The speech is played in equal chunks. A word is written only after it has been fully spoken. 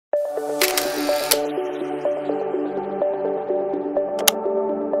So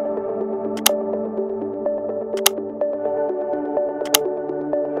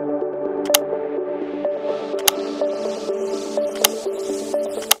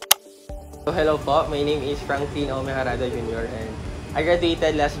hello po, my name is 𝗨𝗨𝗨𝗲𝗍 Jr. and I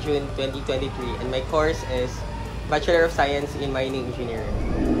graduated last June 2023 and my course is Bachelor of Science in Mining Engineering.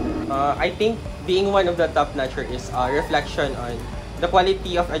 I think being one of the top notcher is a reflection on the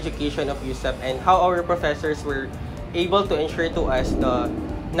quality of education of USeP and how our professors were able to ensure to us the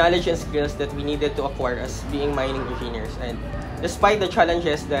knowledge and skills that we needed to acquire as being mining engineers. And despite the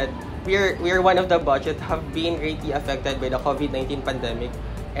challenges that we are one of the batch that have been greatly affected by the COVID-19 pandemic,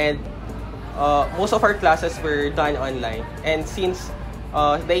 and most of our classes were done online. And since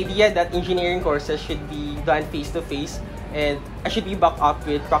the idea that engineering courses should be done face-to-face and I should be backed up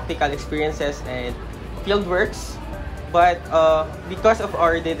with practical experiences and field works, but because of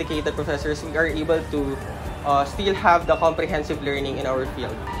our dedicated professors, we are able to still have the comprehensive learning in our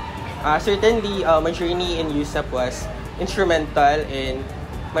field. Certainly, my journey in USeP was instrumental in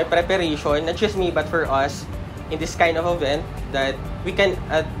my preparation, not just me but for us, in this kind of event that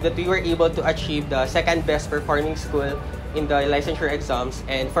we were able to achieve the second best performing school in the licensure exams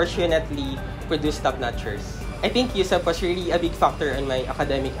and fortunately produce top notchers. I think USeP was really a big factor in my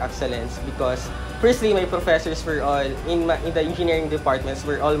academic excellence because firstly, my professors were all in the engineering departments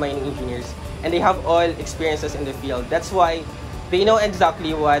were all mining engineers and they have all experiences in the field. That's why they know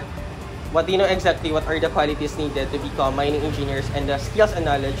exactly what are the qualities needed to become mining engineers and the skills and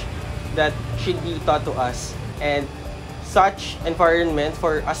knowledge that should be taught to us, and such environment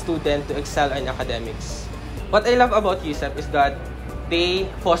for a student to excel in academics. What I love about USeP is that they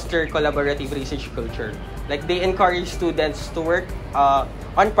foster collaborative research culture. Like they encourage students to work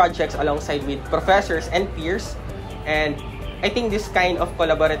on projects alongside with professors and peers, and I think this kind of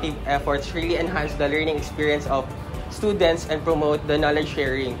collaborative efforts really enhance the learning experience of students and promote the knowledge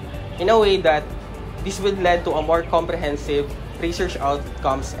sharing in a way that this would lead to a more comprehensive research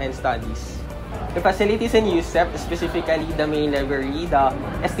outcomes and studies. The facilities in USeP, specifically the main library, the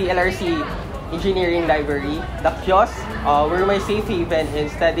STLRC Engineering Library, the kiosks, were my safe haven in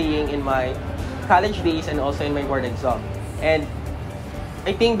studying in my college days and also in my board exam. And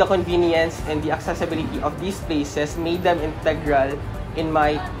I think the convenience and the accessibility of these places made them integral in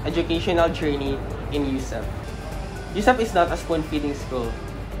my educational journey in USeP. USeP is not a spoon-feeding school.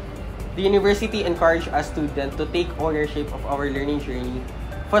 The university encouraged us students to take ownership of our learning journey,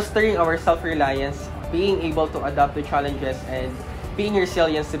 fostering our self-reliance, being able to adapt to challenges, and being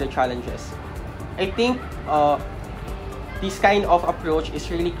resilient to the challenges. I think this kind of approach is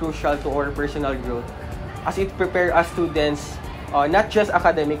really crucial to our personal growth as it prepares us students not just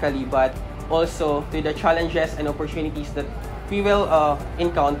academically but also to the challenges and opportunities that we will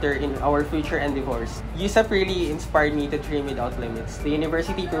encounter in our future endeavors. USeP really inspired me to dream without limits. The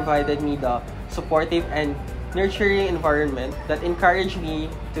university provided me the supportive and nurturing environment that encouraged me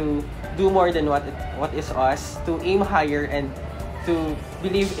to do more than what is us, to aim higher and to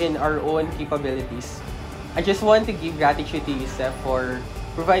believe in our own capabilities. I just want to give gratitude to USeP for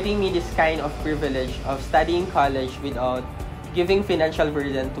providing me this kind of privilege of studying college without giving financial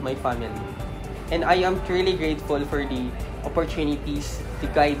burden to my family. And I am truly grateful for the opportunities, the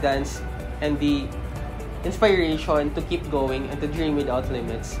guidance, and the inspiration to keep going and to dream without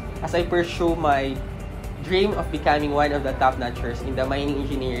limits as I pursue my dream of becoming one of the top notchers in the mining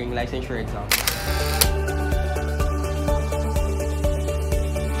engineering licensure exam.